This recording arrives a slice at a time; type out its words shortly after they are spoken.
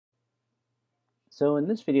So in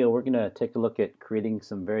this video, we're going to take a look at creating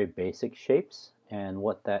some very basic shapes and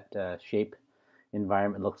what that shape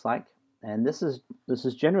environment looks like. And this is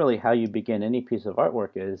generally how you begin any piece of artwork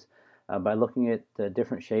is by looking at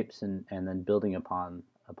different shapes and then building upon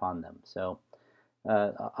them. So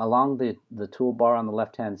along the toolbar on the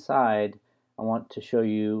left-hand side, I want to show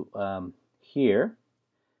you here,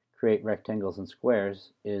 create rectangles and squares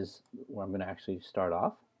is where I'm going to actually start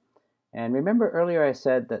off. And remember earlier I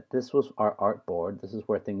said that this was our artboard. This is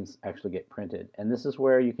where things actually get printed. And this is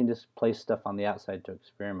where you can just place stuff on the outside to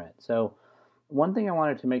experiment. So one thing I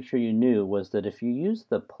wanted to make sure you knew was that if you use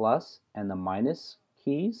the plus and the minus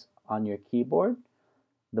keys on your keyboard,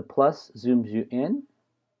 the plus zooms you in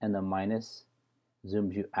and the minus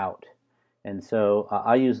zooms you out. And so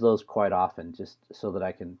I use those quite often just so that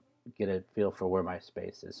I can get a feel for where my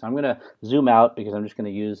space is. So I'm going to zoom out because I'm just going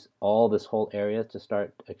to use all this whole area to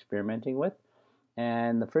start experimenting with.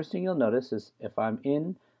 And the first thing you'll notice is if I'm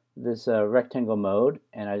in this rectangle mode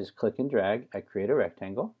and I just click and drag, I create a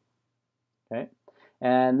rectangle. Okay,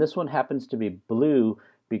 and this one happens to be blue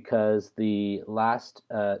because the last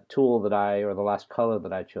tool that or the last color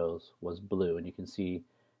that I chose was blue, and you can see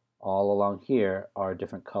all along here are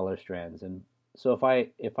different color strands. And so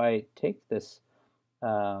if I take this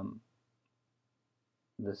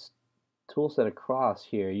this tool set across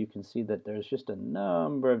here, you can see that there's just a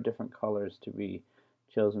number of different colors to be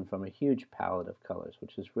chosen from, a huge palette of colors,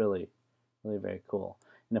 which is really very cool.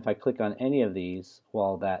 And if I click on any of these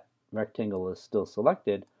while that rectangle is still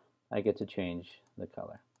selected, I get to change the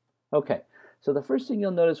color. Okay, so the first thing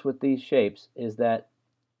you'll notice with these shapes is that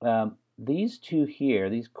these two here,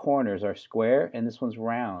 these corners are square and this one's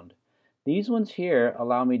round. These ones here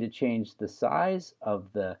allow me to change the size of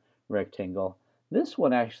the rectangle. This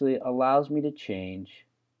one actually allows me to change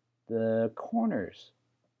the corners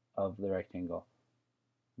of the rectangle,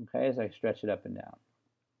 okay, as I stretch it up and down.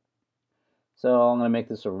 So I'm going to make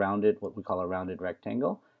this a rounded, what we call a rounded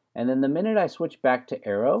rectangle. And then the minute I switch back to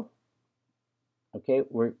arrow, okay,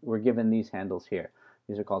 we're given these handles here.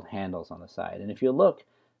 These are called handles on the side. And if you look,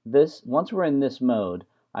 once we're in this mode,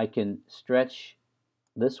 I can stretch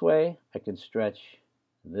this way, I can stretch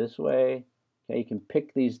this way. Okay, you can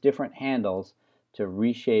pick these different handles to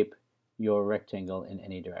reshape your rectangle in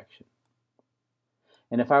any direction.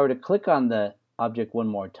 And if I were to click on the object one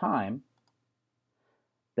more time,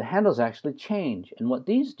 the handles actually change. And what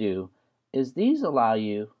these do is these allow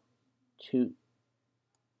you to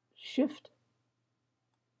shift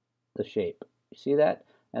the shape. You see that?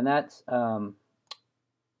 And that's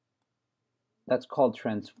called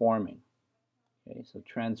transforming. Okay, so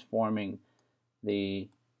transforming the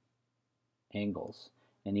angles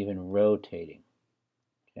and even rotating.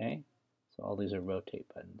 Okay, so all these are rotate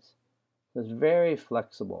buttons. So it's a very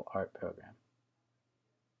flexible art program.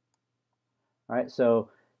 All right, so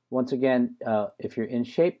once again, if you're in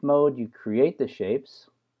shape mode, you create the shapes.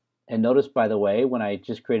 And notice, by the way, when I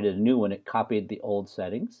just created a new one, it copied the old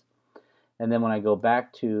settings. And then when I go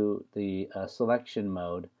back to the selection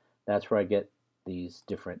mode, that's where I get these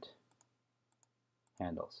different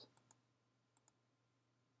handles.